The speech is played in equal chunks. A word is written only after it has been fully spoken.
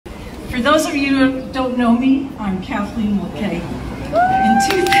For those of you who don't know me, I'm Kathleen McKay. In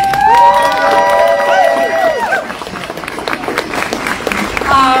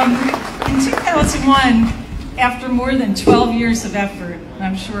 2001, after more than 12 years of effort, and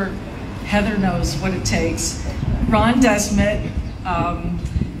I'm sure Heather knows what it takes, Ron Desmet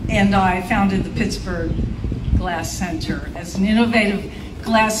and I founded the Pittsburgh Glass Center as an innovative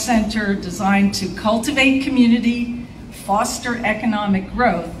glass center designed to cultivate community, foster economic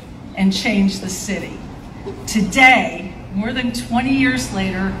growth, and change the city. Today, more than 20 years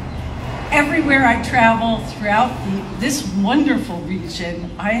later, everywhere I travel throughout this wonderful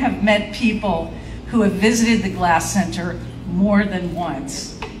region, I have met people who have visited the Glass Center more than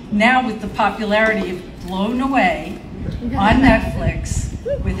once. Now with the popularity of Blown Away on Netflix,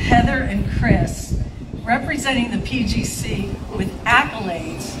 with Heather and Chris representing the PGC with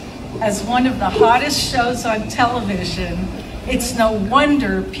accolades as one of the hottest shows on television, it's no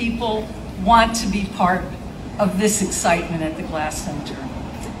wonder people want to be part of this excitement at the Glass Center.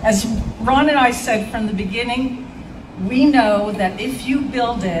 As Ron and I said from the beginning, we know that if you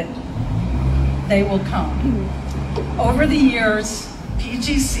build it, they will come. Over the years,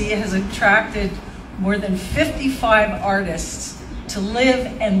 PGC has attracted more than 55 artists to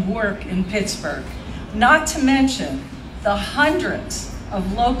live and work in Pittsburgh, not to mention the hundreds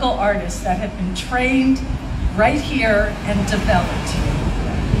of local artists that have been trained right here and developed.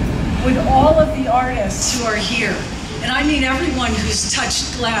 Would all of the artists who are here, and I mean everyone who's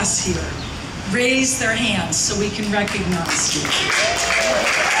touched glass here, raise their hands so we can recognize you.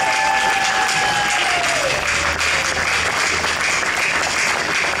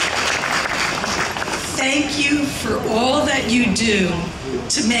 Thank you for all that you do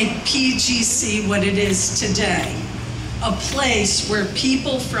to make PGC what it is today. A place where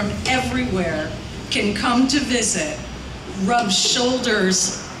people from everywhere can come to visit, rub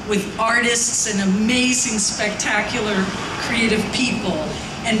shoulders with artists and amazing, spectacular, creative people,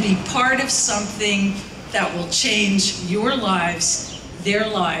 and be part of something that will change your lives, their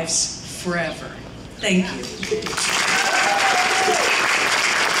lives, forever. Thank you.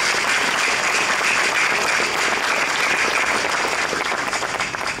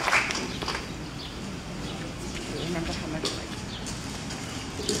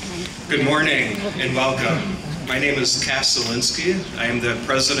 Good morning and welcome. My name is Cass Zielinski. I am the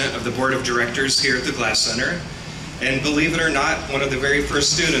president of the board of directors here at the Glass Center. And believe it or not, one of the very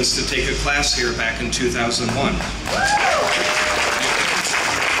first students to take a class here back in 2001.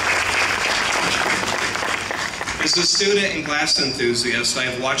 As a student and glass enthusiast, I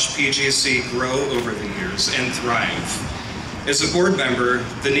have watched PGC grow over the years and thrive. As a board member,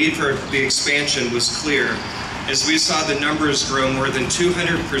 the need for the expansion was clear as we saw the numbers grow more than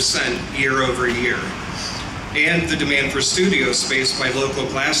 200% year over year, and the demand for studio space by local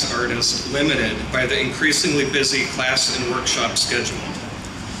glass artists limited by the increasingly busy class and workshop schedule.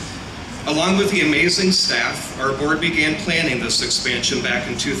 Along with the amazing staff, our board began planning this expansion back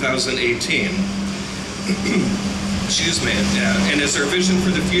in 2018. Excuse me, and as our vision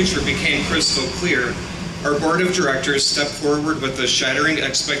for the future became crystal clear, our board of directors stepped forward with the Shattering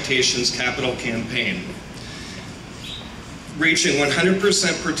Expectations capital campaign, reaching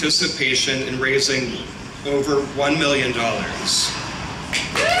 100% participation and raising over $1 million.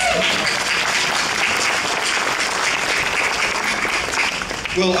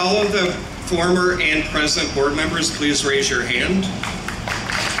 Will all of the former and present board members please raise your hand?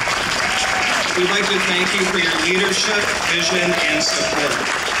 We'd like to thank you for your leadership, vision, and support.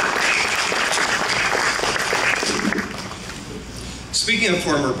 Speaking of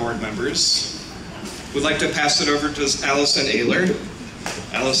former board members, we'd like to pass it over to Allison Ayler.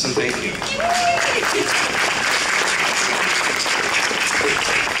 Allison, thank you.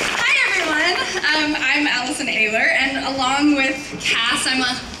 Hi, everyone. I'm Allison Ayler, and along with Cass, I'm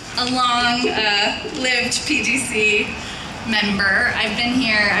a long-lived PGC member. I've been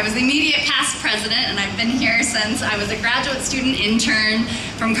here, I was the immediate past president, and I've been here since I was a graduate student intern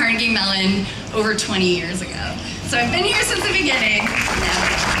from Carnegie Mellon over 20 years ago. So I've been here since the beginning.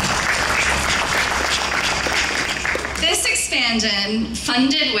 This expansion,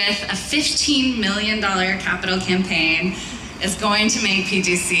 funded with a $15 million capital campaign, is going to make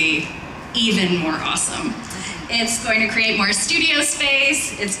PGC even more awesome. It's going to create more studio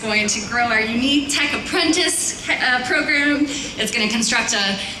space, it's going to grow our unique tech apprentice program, it's going to construct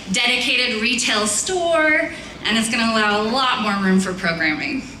a dedicated retail store, and it's going to allow a lot more room for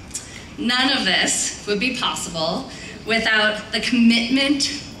programming. None of this would be possible without the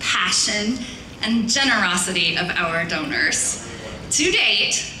commitment, passion, and generosity of our donors. To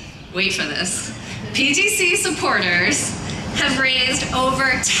date, wait for this, PGC supporters have raised over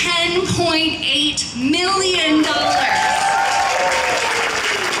 $10.8 million.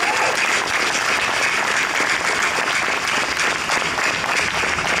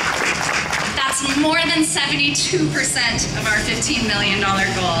 That's more than 72% of our $15 million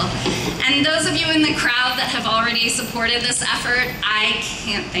goal. And those of you in the crowd that have already supported this effort, I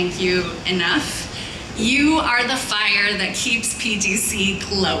can't thank you enough. You are the fire that keeps PGC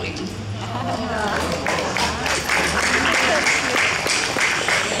glowing.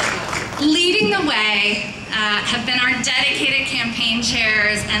 Leading the way have been our dedicated campaign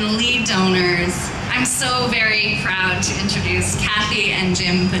chairs and lead donors. I'm so very proud to introduce Kathy and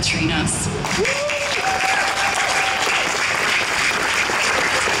Jim Petrinos.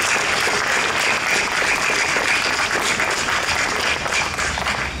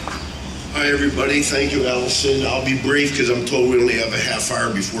 Hi everybody, thank you Allison. I'll be brief because I'm told we only have a half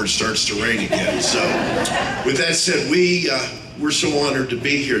hour before it starts to rain again. So with that said, we're so honored to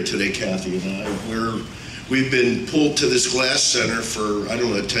be here today, Kathy and I. We've been pulled to this glass center for, I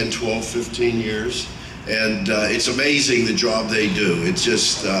don't know, 10, 12, 15 years. And it's amazing the job they do. It's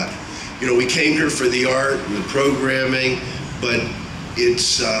just, you know, we came here for the art and the programming, but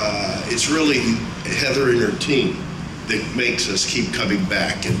it's really Heather and her team that makes us keep coming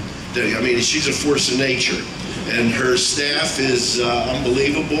back. And I mean, she's a force of nature, and her staff is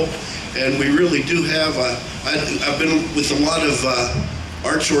unbelievable. And we really do have I've been with a lot of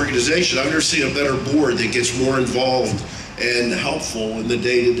arts organizations. I've never seen a better board that gets more involved and helpful in the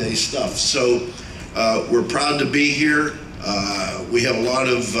day-to-day stuff. So we're proud to be here. We have a lot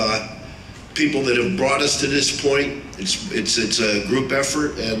of people that have brought us to this point. It's a group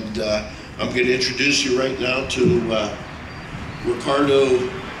effort, and I'm going to introduce you right now to Ricardo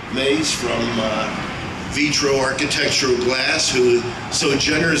Mays from Vitro Architectural Glass, who so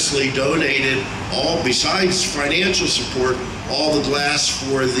generously donated all, besides financial support, all the glass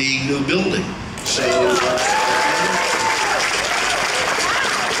for the new building. So.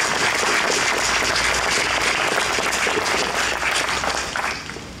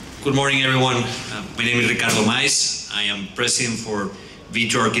 Good morning, everyone. My name is Ricardo Mays. I am president for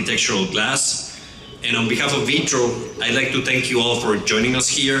Vitro Architectural Glass. And on behalf of Vitro, I'd like to thank you all for joining us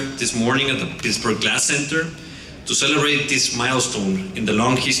here this morning at the Pittsburgh Glass Center to celebrate this milestone in the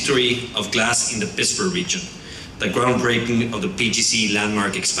long history of glass in the Pittsburgh region, the groundbreaking of the PGC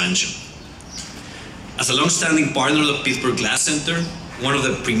landmark expansion. As a long-standing partner of the Pittsburgh Glass Center, one of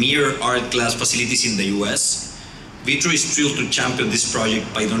the premier art glass facilities in the US, Vitro is thrilled to champion this project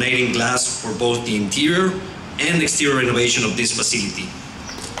by donating glass for both the interior and exterior renovation of this facility.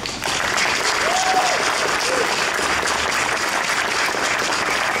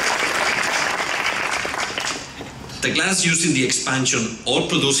 The glass used in the expansion, all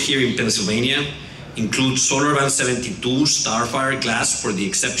produced here in Pennsylvania, include SolarBand 72 Starfire glass for the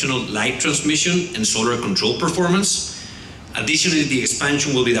exceptional light transmission and solar control performance. Additionally, the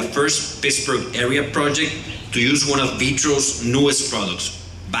expansion will be the first Pittsburgh area project to use one of Vitro's newest products,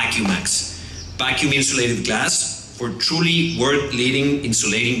 VacuumMax, vacuum insulated glass for truly world-leading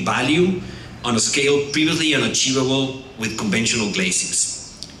insulating value on a scale previously unachievable with conventional glazings.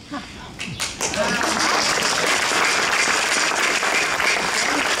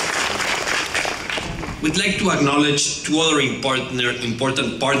 We'd like to acknowledge two other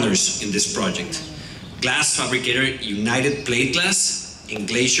important partners in this project. Glass fabricator United Plate Glass and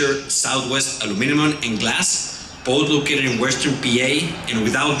Glacier Southwest Aluminum and Glass, both located in Western PA, and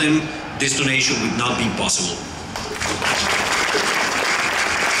without them, this donation would not be possible.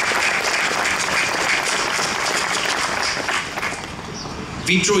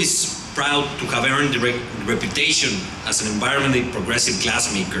 Vitro is proud to have earned the reputation as an environmentally progressive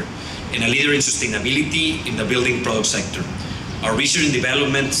glassmaker and a leader in sustainability in the building product sector. Our Research and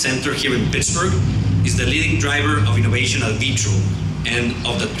Development Center here in Pittsburgh is the leading driver of innovation at Vitro, and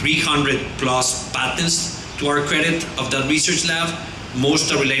of the 300 plus patents to our credit of that research lab,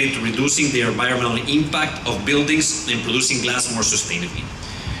 most are related to reducing the environmental impact of buildings and producing glass more sustainably.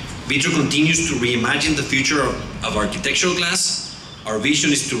 Vitro continues to reimagine the future of architectural glass. Our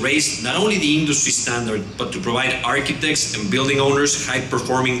vision is to raise not only the industry standard, but to provide architects and building owners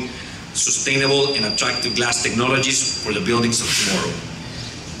high-performing, sustainable and attractive glass technologies for the buildings of tomorrow.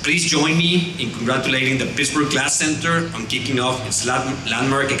 Please join me in congratulating the Pittsburgh Glass Center on kicking off its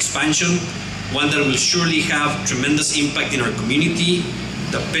landmark expansion, one that will surely have tremendous impact in our community,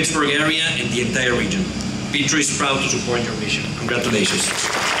 the Pittsburgh area, and the entire region. Vitro is proud to support your mission. Congratulations.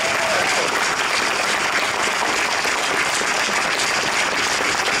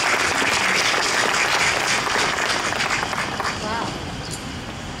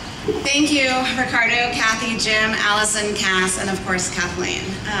 Thank Thank you, Ricardo, Kathy, Jim, Allison, Cass, and of course, Kathleen.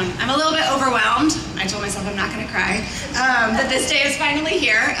 I'm a little bit overwhelmed. I told myself I'm not going to cry, that this day is finally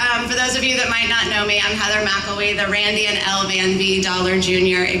here. For those of you that might not know me, I'm Heather McElwee, the Randy and L. Van V. Dollar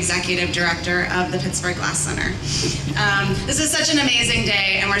Jr. Executive Director of the Pittsburgh Glass Center. This is such an amazing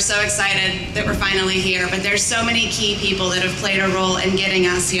day, and we're so excited that we're finally here, but there's so many key people that have played a role in getting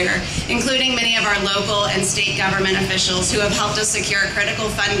us here, including many of our local and state government officials who have helped us secure critical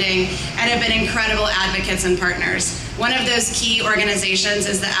funding and have been incredible advocates and partners. One of those key organizations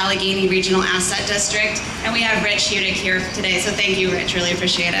is the Allegheny Regional Asset District, and we have Rich Hudick here today, so thank you, Rich, really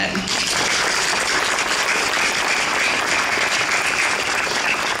appreciate it.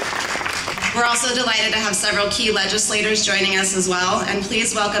 We're also delighted to have several key legislators joining us as well, and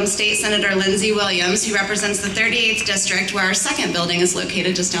please welcome State Senator Lindsey Williams, who represents the 38th District, where our second building is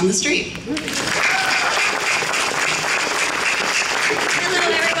located just down the street.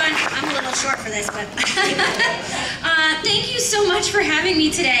 Short for this, but thank you so much for having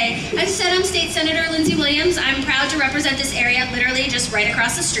me today. As I said, I'm State Senator Lindsey Williams. I'm proud to represent this area, literally just right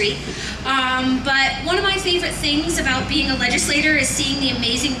across the street. But one of my favorite things about being a legislator is seeing the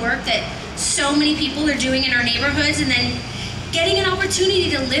amazing work that so many people are doing in our neighborhoods, and then getting an opportunity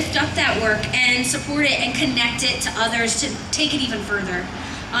to lift up that work and support it and connect it to others to take it even further.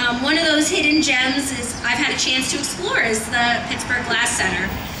 One of those hidden gems is I've had a chance to explore is the Pittsburgh Glass Center.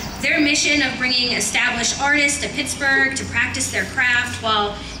 Their mission of bringing established artists to Pittsburgh to practice their craft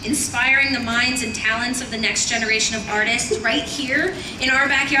while inspiring the minds and talents of the next generation of artists right here in our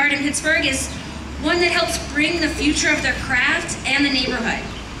backyard in Pittsburgh is one that helps bring the future of their craft and the neighborhood.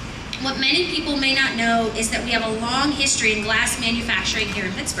 What many people may not know is that we have a long history in glass manufacturing here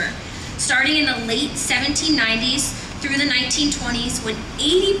in Pittsburgh, starting in the late 1790s through the 1920s, when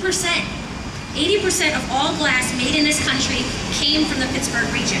 80% of all glass made in this country came from the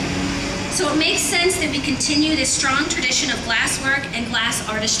Pittsburgh region. So it makes sense that we continue this strong tradition of glasswork and glass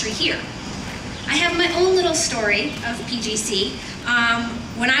artistry here. I have my own little story of PGC.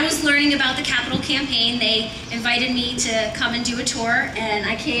 When I was learning about the capital campaign, they invited me to come and do a tour, and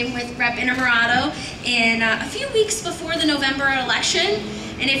I came with Rep. Innamorato in a few weeks before the November election.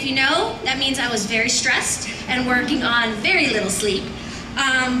 And if you know, that means I was very stressed and working on very little sleep.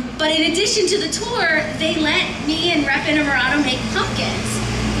 But in addition to the tour, they let me and Rep. Innamorato make pumpkins.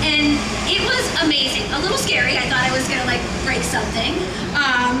 And it was amazing. A little scary. I thought I was gonna like break something.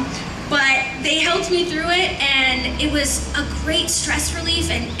 But they helped me through it, and it was a great stress relief,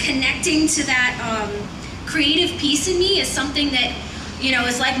 and connecting to that creative piece in me is something that, you know,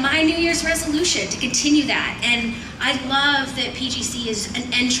 is like my New Year's resolution, to continue that. And I love that PGC is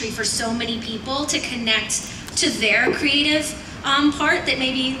an entry for so many people to connect to their creative part that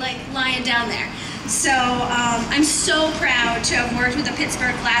may be like lying down there. So I'm so proud to have worked with the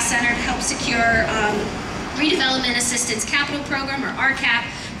Pittsburgh Glass Center to help secure Redevelopment Assistance Capital Program, or RCAP,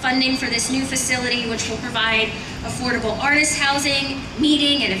 funding for this new facility, which will provide affordable artist housing,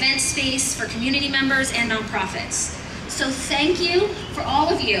 meeting and event space for community members and nonprofits. So thank you for all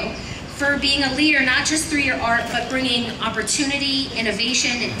of you for being a leader, not just through your art, but bringing opportunity,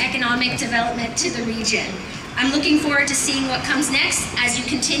 innovation, and economic development to the region. I'm looking forward to seeing what comes next as you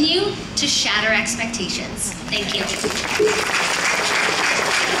continue to shatter expectations. Thank you.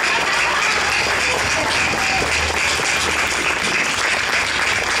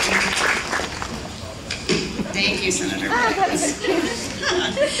 Thank you, Senator Williams.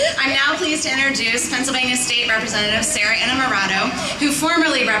 I'm now pleased to introduce Pennsylvania State Representative Sarah Innamorato, who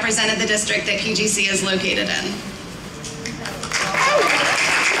formerly represented the district that PGC is located in.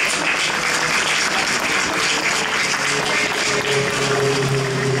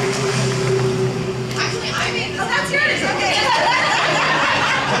 Actually, oh, that's yours, okay.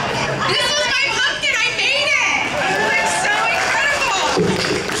 This was my pumpkin, I made it! It looks so incredible!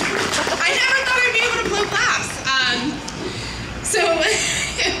 I never thought I'd be able to blow glass.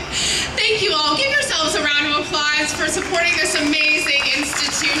 Thank you all. Give yourselves a round of applause for supporting this amazing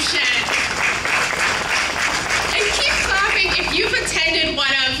institution. And keep clapping if you've attended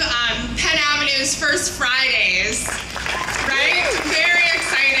one of Penn Avenue's First Fridays, right? Very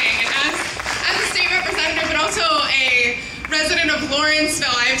exciting. And as a state representative, but also a resident of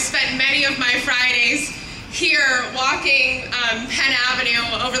Lawrenceville, I've spent many of my Fridays here walking Penn Avenue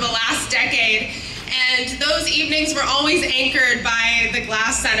over the last decade. And those evenings were always anchored by the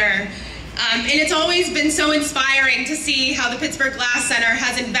Glass Center. And it's always been so inspiring to see how the Pittsburgh Glass Center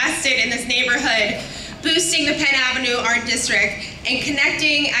has invested in this neighborhood, boosting the Penn Avenue Art District and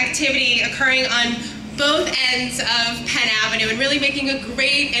connecting activity occurring on both ends of Penn Avenue and really making a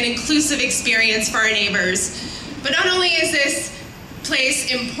great and inclusive experience for our neighbors. But not only is this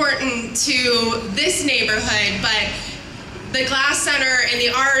place important to this neighborhood, but the Glass Center and the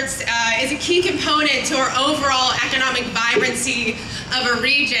arts is a key component to our overall economic vibrancy of a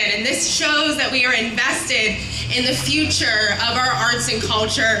region. And this shows that we are invested in the future of our arts and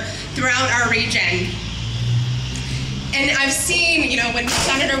culture throughout our region. And I've seen, when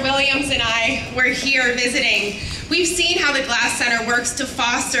Senator Williams and I were here visiting, we've seen how the Glass Center works to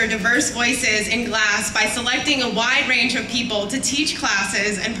foster diverse voices in glass by selecting a wide range of people to teach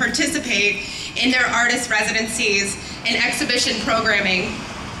classes and participate in their artist residencies and exhibition programming.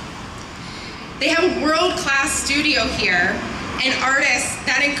 They have a world-class studio here and artists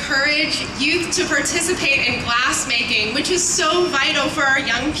that encourage youth to participate in glass making, which is so vital for our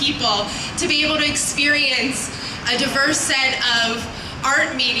young people to be able to experience a diverse set of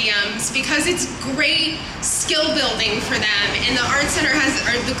art mediums, because it's great skill building for them. And the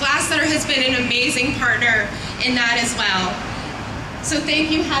the Glass Center has been an amazing partner in that as well. So thank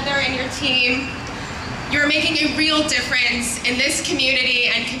you, Heather, and your team. You're making a real difference in this community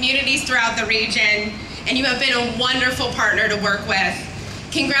and communities throughout the region, and you have been a wonderful partner to work with.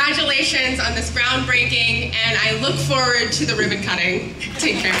 Congratulations on this groundbreaking, and I look forward to the ribbon cutting.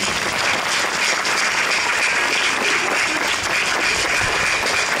 Take care.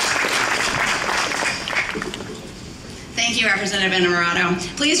 Thank you, Representative Innamorato.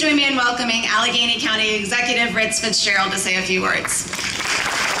 Please join me in welcoming Allegheny County Executive Ritz Fitzgerald to say a few words.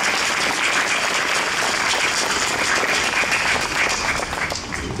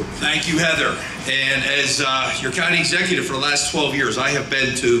 Thank you, Heather. And as your county executive for the last 12 years, I have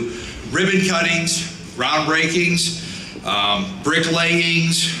been to ribbon cuttings, groundbreakings,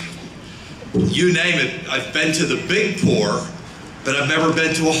 bricklayings, you name it. I've been to the big pour, but I've never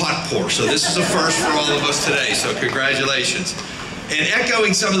been to a hot pour. So this is a first for all of us today, so congratulations. And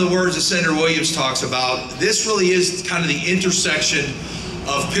echoing some of the words that Senator Williams talks about, this really is kind of the intersection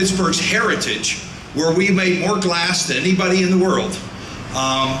of Pittsburgh's heritage, where we made more glass than anybody in the world.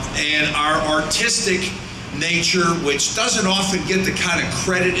 And our artistic nature, which doesn't often get the kind of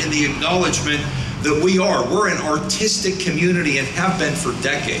credit and the acknowledgement that we are. We're an artistic community and have been for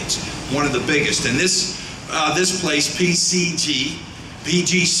decades, one of the biggest. And this place, PGC,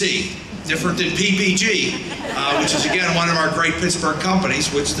 different than PPG, which is again one of our great Pittsburgh companies,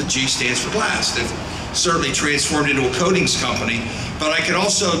 which the G stands for glass. They've certainly transformed into a coatings company. But I can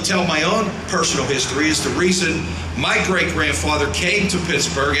also tell my own personal history is the reason my great-grandfather came to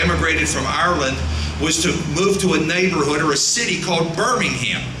Pittsburgh, immigrated from Ireland, was to move to a neighborhood or a city called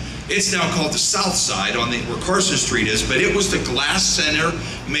Birmingham. It's now called the South Side on where Carson Street is, but it was the glass center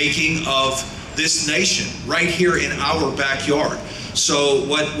making of this nation right here in our backyard. So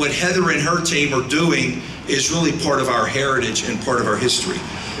what Heather and her team are doing is really part of our heritage and part of our history.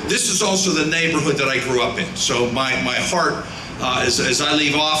 This is also the neighborhood that I grew up in. So my heart, as I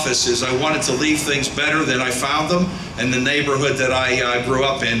leave office, is I wanted to leave things better than I found them, and the neighborhood that I grew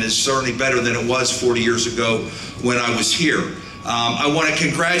up in is certainly better than it was 40 years ago when I was here. I want to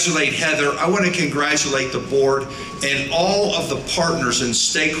congratulate Heather. I want to congratulate the board and all of the partners and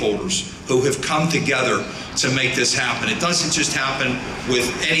stakeholders who have come together to make this happen. It doesn't just happen with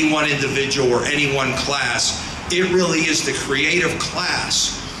any one individual or any one class. It really is the creative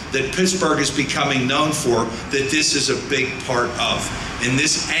class that Pittsburgh is becoming known for, that this is a big part of. And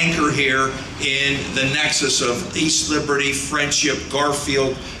this anchor here in the nexus of East Liberty, Friendship,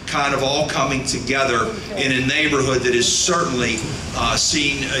 Garfield, kind of all coming together in a neighborhood that is certainly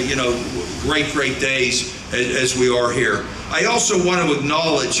seen, great days as we are here. I also want to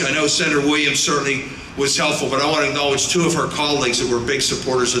acknowledge, I know Senator Williams certainly was helpful, but I want to acknowledge two of her colleagues that were big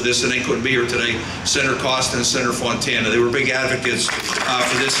supporters of this, and they couldn't be here today, Senator Costa and Senator Fontana. They were big advocates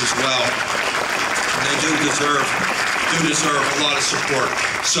for this as well. And they do deserve a lot of support.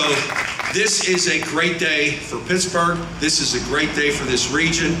 So this is a great day for Pittsburgh. This is a great day for this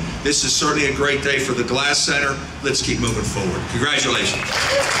region. This is certainly a great day for the Glass Center. Let's keep moving forward. Congratulations.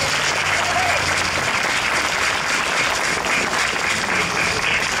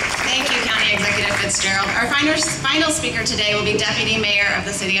 Executive Fitzgerald. Our final speaker today will be Deputy Mayor of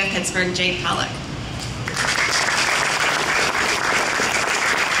the City of Pittsburgh, Jake Pollock.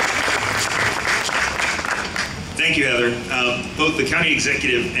 Thank you, Heather. Both the county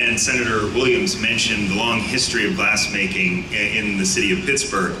executive and Senator Williams mentioned the long history of glassmaking in the city of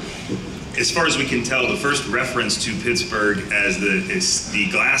Pittsburgh. As far as we can tell, the first reference to Pittsburgh as the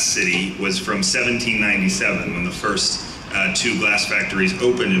glass city was from 1797, when the first two glass factories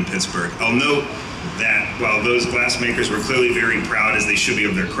opened in Pittsburgh. I'll note that while those glassmakers were clearly very proud, as they should be,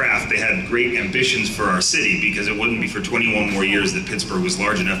 of their craft, they had great ambitions for our city, because it wouldn't be for 21 more years that Pittsburgh was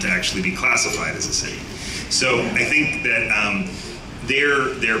large enough to actually be classified as a city. So I think that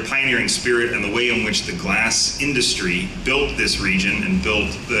their pioneering spirit and the way in which the glass industry built this region and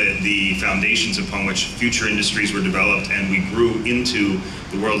built the foundations upon which future industries were developed, and we grew into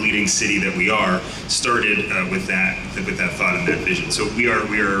the world-leading city that we are, started with that thought and that vision. So we are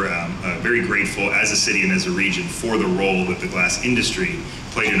very grateful as a city and as a region for the role that the glass industry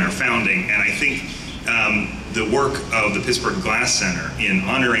played in our founding. And I think the work of the Pittsburgh Glass Center in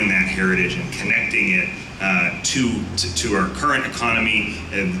honoring that heritage and connecting it to our current economy,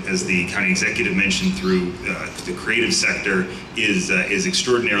 and as the county executive mentioned, through the creative sector, is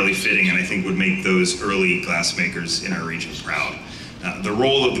extraordinarily fitting, and I think would make those early glassmakers in our region proud. The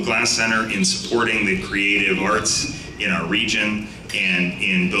role of the Glass Center in supporting the creative arts in our region and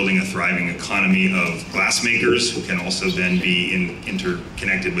in building a thriving economy of glassmakers who can also then be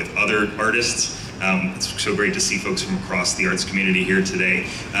interconnected with other artists. It's so great to see folks from across the arts community here today,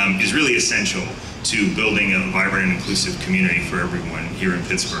 is really essential to building a vibrant and inclusive community for everyone here in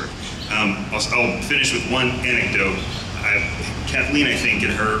Pittsburgh. I'll finish with one anecdote. Kathleen, I think,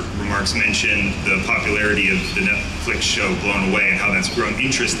 in her remarks mentioned the popularity of the Netflix show Blown Away and how that's grown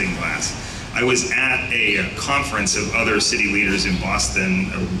interest in glass. I was at a conference of other city leaders in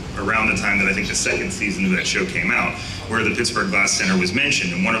Boston around the time that I think the second season of that show came out, where the Pittsburgh Glass Center was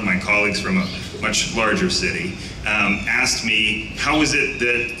mentioned, and one of my colleagues from a much larger city asked me, how is it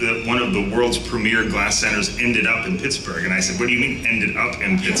that one of the world's premier glass centers ended up in Pittsburgh? And I said, what do you mean ended up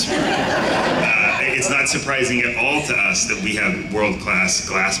in Pittsburgh? It's not surprising at all to us that we have world-class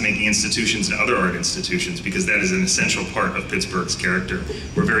glass-making institutions and other art institutions, because that is an essential part of Pittsburgh's character.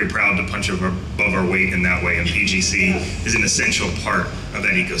 We're very proud to punch above our weight in that way, and PGC is an essential part of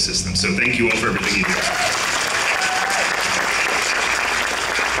that ecosystem. So thank you all for everything you do.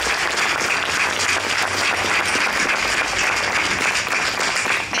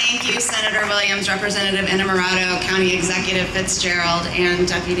 Senator Williams, Representative Innamorato, County Executive Fitzgerald, and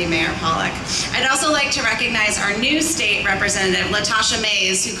Deputy Mayor Pollack. I'd also like to recognize our new state representative, Latasha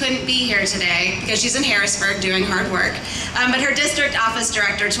Mays, who couldn't be here today because she's in Harrisburg doing hard work. But her district office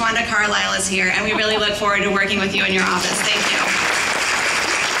director, Twanda Carlisle, is here, and we really look forward to working with you in your office. Thank you.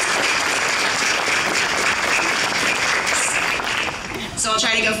 So I'll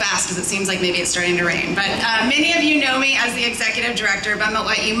try to go fast because it seems like maybe it's starting to rain. But many of you know me as the executive director, but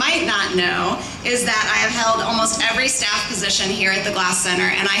what you might not know is that I have held almost every staff position here at the Glass Center,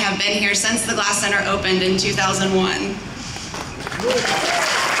 and I have been here since the Glass Center opened in 2001. And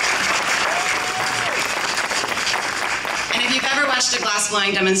if you've ever watched a glass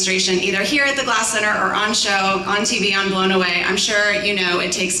blowing demonstration, either here at the Glass Center or on show, on TV, on Blown Away, I'm sure you know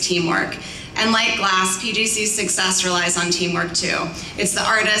it takes teamwork. And like glass, PGC's success relies on teamwork too. It's the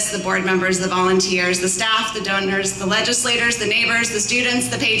artists, the board members, the volunteers, the staff, the donors, the legislators, the neighbors, the students,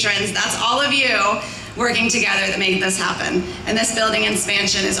 the patrons. That's all of you working together that make this happen. And this building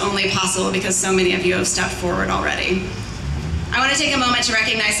expansion is only possible because so many of you have stepped forward already. I want to take a moment to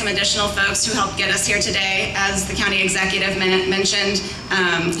recognize some additional folks who helped get us here today. As the county executive mentioned,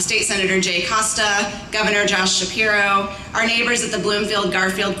 State Senator Jay Costa, Governor Josh Shapiro, our neighbors at the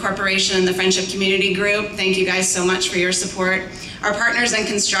Bloomfield-Garfield Corporation and the Friendship Community Group. Thank you guys so much for your support. Our partners in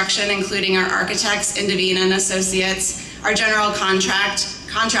construction, including our architects, Indivine and Associates, our general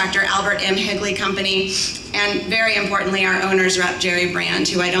contractor, Albert M. Higley Company, and very importantly, our owner's rep, Jerry Brand,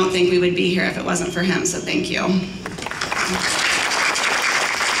 who I don't think we would be here if it wasn't for him, so thank you.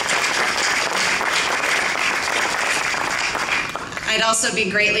 I'd also be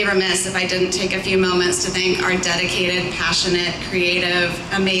greatly remiss if I didn't take a few moments to thank our dedicated, passionate, creative,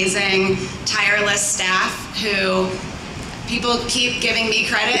 amazing, tireless staff who people keep giving me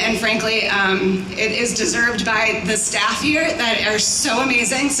credit, and frankly, it is deserved by the staff here that are so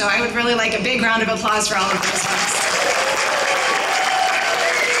amazing. So I would really like a big round of applause for all of those folks.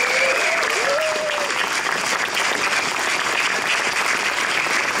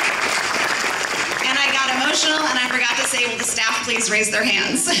 And I forgot to say, will the staff please raise their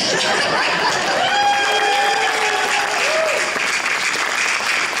hands?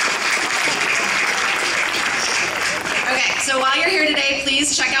 Okay, so while you're here today,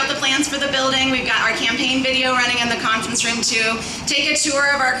 please check out the plans for the building. We've got our campaign video running in the conference room too. Take a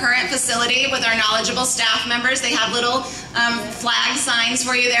tour of our current facility with our knowledgeable staff members. They have little flag signs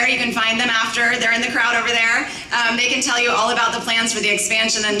for you there. You can find them after. They're in the crowd over there. They can tell you all about the plans for the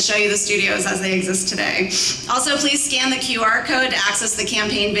expansion and show you the studios as they exist today. Also, please scan the QR code to access the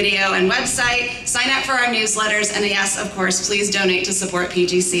campaign video and website, sign up for our newsletters, and yes, of course, please donate to support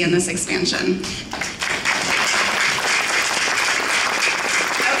PGC in this expansion.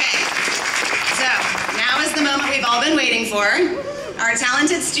 Okay, so now is the moment we've all been waiting for. Our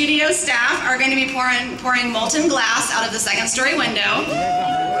talented studio staff are going to be pouring molten glass out of the second-story window.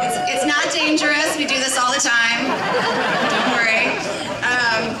 It's not dangerous. We do this all the time. Don't worry.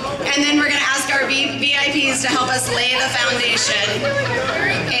 And then we're going to ask our VIPs to help us lay the foundation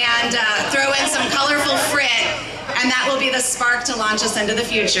and throw in some colorful frit, and that will be the spark to launch us into the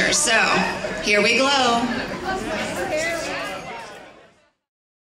future. So, here we glow.